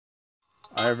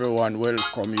Hi everyone,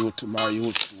 welcome you to my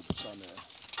YouTube channel.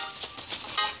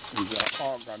 These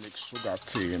are organic sugar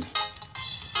cane.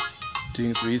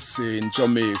 Things we say in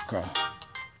Jamaica.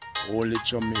 Only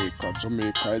Jamaica.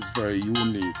 Jamaica is very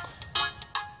unique.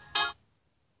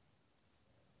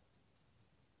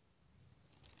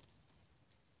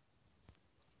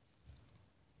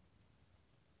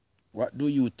 What do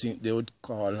you think they would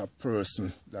call a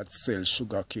person that sells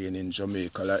sugar cane in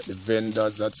Jamaica? Like the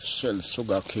vendors that sell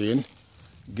sugar cane?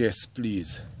 Guess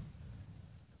please.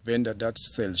 Vendor that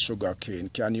sells sugar cane.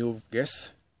 Can you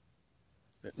guess?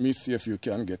 Let me see if you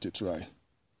can get it right.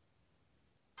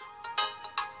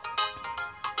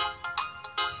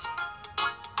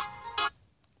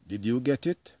 Did you get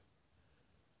it?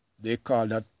 They call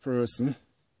that person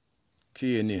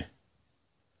Caney.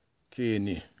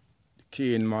 Caney. The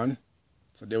cane man.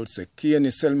 So they would say,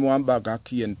 Caney, sell me one bag of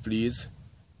cane, please.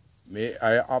 May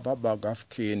I have a bag of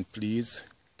cane, please?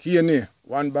 Caney,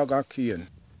 one bag of cane.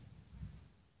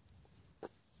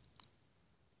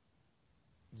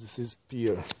 This is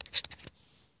pear.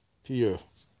 Pear.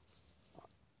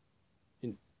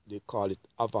 They call it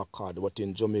avocado, but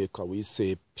in Jamaica we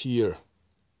say pear.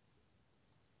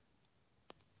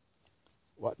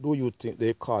 What do you think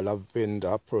they call a vendor,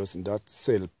 a person that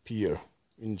sell pear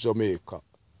in Jamaica?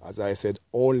 As I said,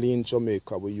 only in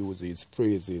Jamaica we use these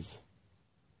phrases.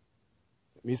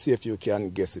 Let me see if you can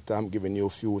guess it. I'm giving you a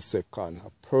few seconds. A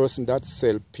person that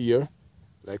sell pear,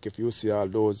 like if you see all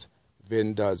those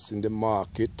vendors in the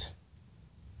market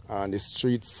and the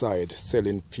street side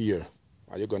selling pear,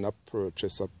 are you going to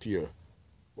purchase a pear?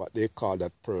 What they call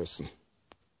that person?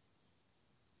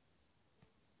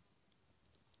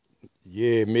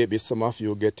 Yeah, maybe some of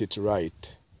you get it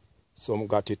right. Some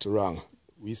got it wrong.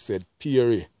 We said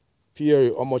peary.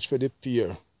 Peary, how much for the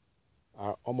pear?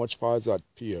 Or how much for that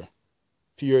pear?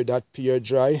 Pear that pear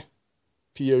dry?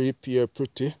 Peary, pear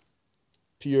pretty?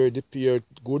 Pear the pear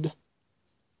good?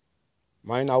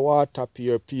 Mine a water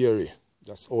pear peary.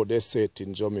 That's how they say it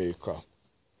in Jamaica.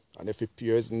 And if the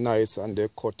pear is nice and they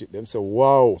cut it, them say,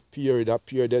 wow, pear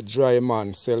that dry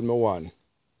man, sell me one.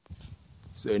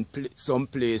 So in some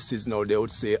places now they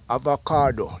would say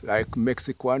avocado, like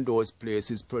Mexico and those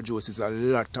places produces a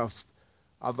lot of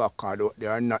avocado. They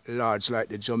are not large like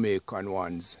the Jamaican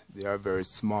ones. They are very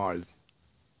small.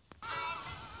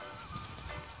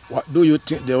 What do you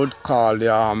think they would call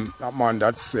the man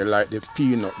that sell like the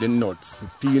peanut, the nuts, the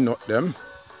peanut them,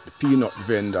 the peanut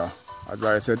vendor? As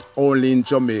I said, only in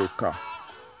Jamaica,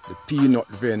 the peanut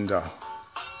vendor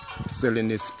selling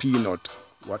his peanut.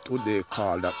 What would they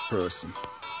call that person?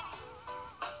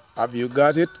 Have you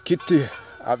got it, Kitty?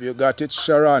 Have you got it,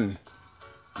 Sharon?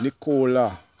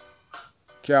 Nicola?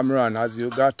 Cameron, has you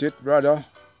got it, brother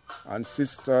and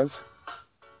sisters?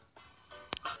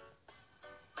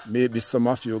 Maybe some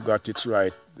of you got it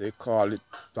right. They call it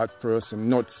that person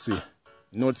Nutsy.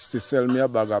 Nutsy, sell me a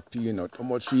bag of peanut. How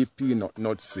much for peanut,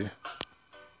 Nutsy?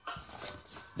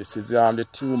 This is the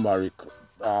turmeric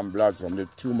blossom, the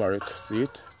turmeric, see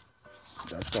it?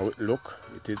 That's how it look.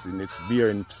 It is in its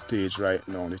bearing stage right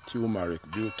now, the turmeric,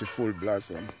 beautiful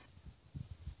blossom.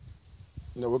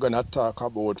 Now we're going to talk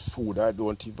about food. I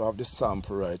don't even have the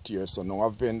sample right here. So now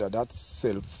a vendor that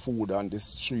sell food on the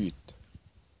street.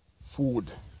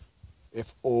 Food.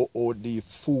 F-O-O-D,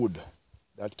 food.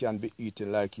 That can be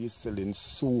eaten like he's selling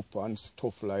soup and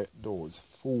stuff like those.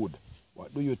 Food.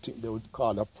 What do you think they would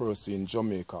call a person in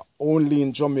Jamaica? Only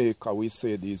in Jamaica we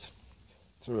say these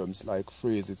terms like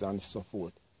phrases and so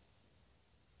forth.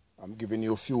 I'm giving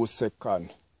you a few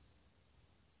seconds.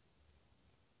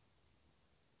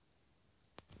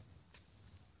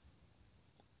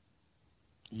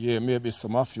 Yeah, maybe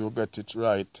some of you get it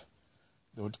right.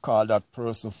 They would call that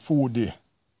person foodie.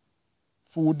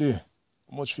 Foodie.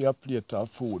 How much for a plate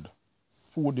of food?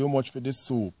 Foodie, how much for the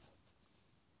soup?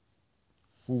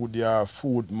 Foodie or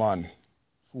food man.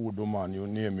 Food man, you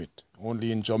name it.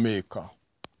 Only in Jamaica.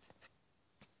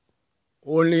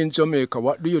 Only in Jamaica.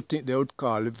 What do you think they would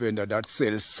call the vendor that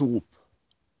sells soup?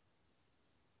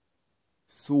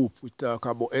 Soup. We talk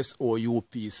about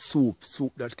S-O-U-P. Soup.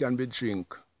 Soup that can be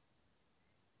drink.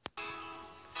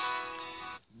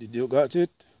 Did you got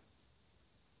it?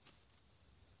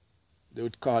 They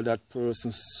would call that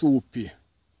person soupy.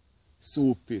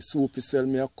 Soupy. Soupy, sell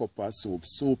me a cup of soup.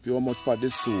 Soupy, how much for the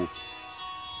soup?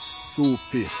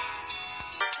 Soupy.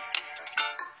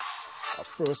 A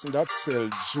person that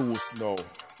sells juice now.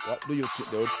 What do you think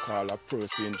they would call a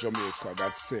person in Jamaica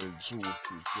that sells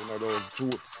juices? You know those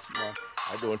juice, man.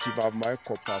 I don't even have my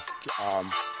cup of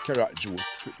carrot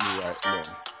juice with me right now.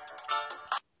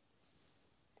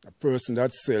 A person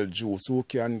that sells juice, who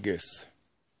can guess?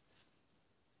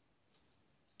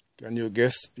 Can you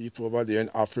guess, people over there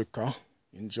in Africa,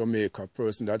 in Jamaica,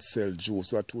 person that sell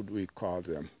juice, what would we call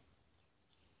them?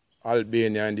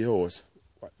 Albania in the house,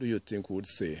 what do you think we would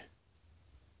say?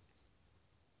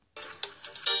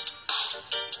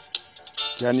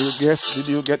 Can you guess? Did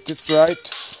you get it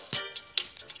right?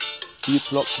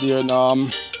 People up there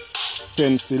in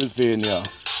Pennsylvania.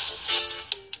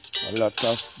 A lot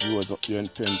of viewers up there in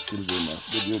Pennsylvania.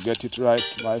 Did you get it right,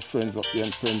 my friends up there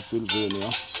in Pennsylvania?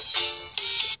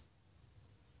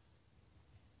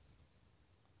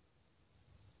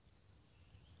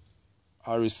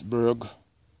 Harrisburg.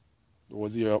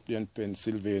 Those here up there in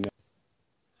Pennsylvania.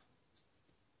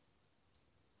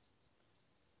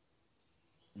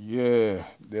 Yeah,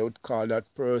 they would call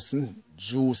that person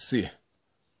Juicy.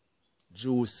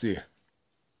 Juicy.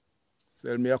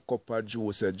 Sell me a cup of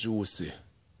juice, Juicy.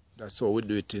 That's how we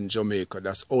do it in Jamaica.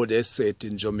 That's how they say it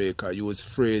in Jamaica. Use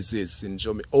phrases in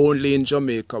Jamaica. Only in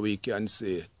Jamaica we can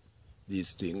say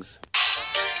these things.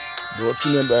 Don't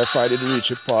remember if I did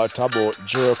reach a part about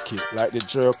jerky. Like the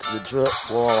jerk,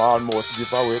 oh, I almost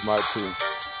give away my thing.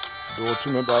 Don't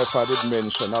remember if I did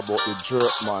mention about the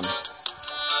jerk man.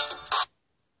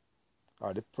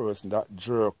 Or the person that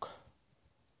jerk.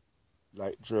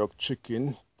 Like jerk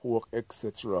chicken, pork,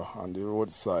 etc. on the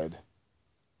roadside.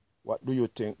 What do you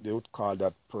think they would call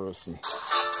that person?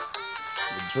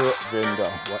 The jerk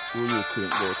vendor, what do you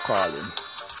think they would call him?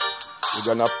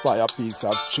 You're gonna buy a piece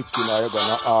of chicken or you're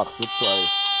gonna ask the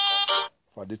price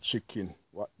for the chicken.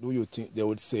 What do you think they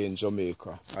would say in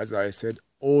Jamaica? As I said,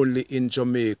 only in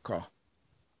Jamaica.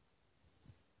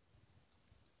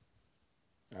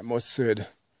 I must say,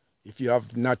 if you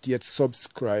have not yet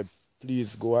subscribed,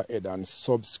 please go ahead and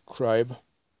subscribe.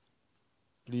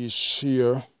 Please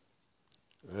share,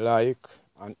 like,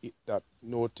 and hit that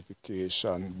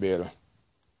notification bell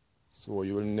so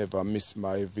you will never miss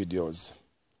my videos.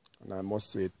 And I must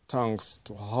say thanks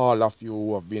to all of you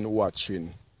who have been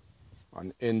watching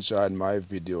and enjoying my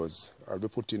videos. I'll be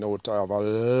putting out, I have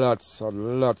lots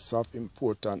of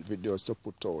important videos to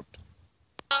put out.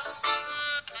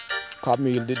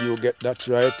 Camille, did you get that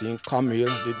right? In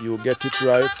Camille, did you get it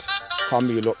right?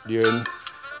 Camille up there in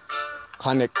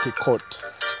Connecticut.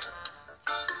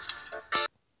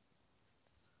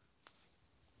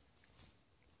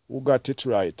 Who got it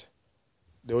right?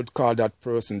 They would call that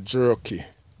person jerky.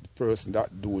 The person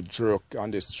that do jerk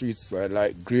on the street side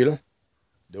like grill.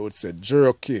 They would say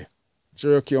jerky.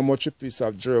 Jerky, how much a piece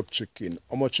of jerk chicken?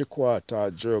 How much a quarter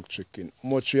of jerk chicken? How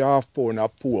much a half pound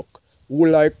of pork? Who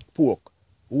like pork?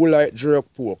 Who like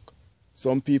jerk pork?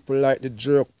 Some people like the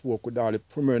jerk pork with all the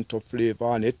pimento flavor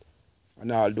on it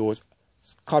and all those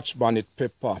Scotch bonnet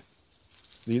pepper.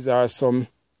 These are some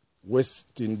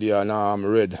West Indian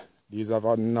red. These have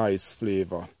a nice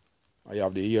flavor. I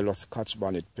have the yellow Scotch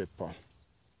bonnet pepper.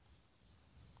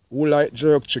 Who like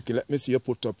jerk chicken? Let me see you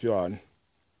put up your hand.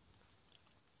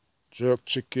 Jerk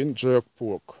chicken, jerk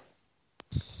pork.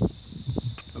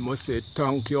 I must say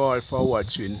thank you all for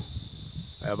watching.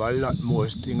 I have a lot more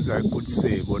things I could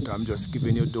say, but I'm just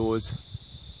giving you those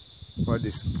for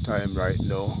this time right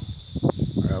now.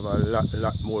 I have a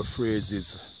lot more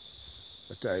phrases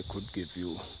that I could give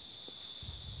you.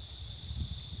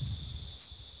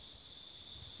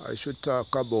 I should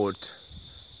talk about,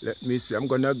 let me see, I'm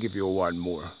going to give you one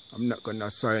more. I'm not going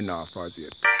to sign off as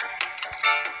yet.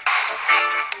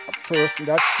 A person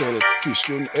that sells fish,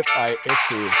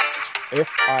 F-I-S-H,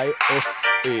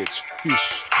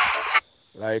 fish.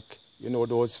 Like, you know,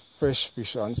 those fresh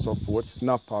fish and so forth,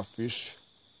 snapper fish,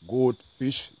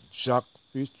 goldfish,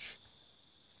 jackfish,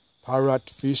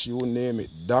 parrotfish, you name it,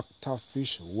 doctor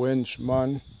fish,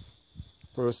 wenchman,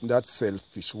 person that sells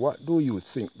fish. What do you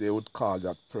think they would call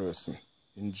that person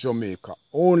in Jamaica?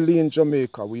 Only in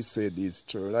Jamaica we say these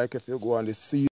terms. Like if you go on the sea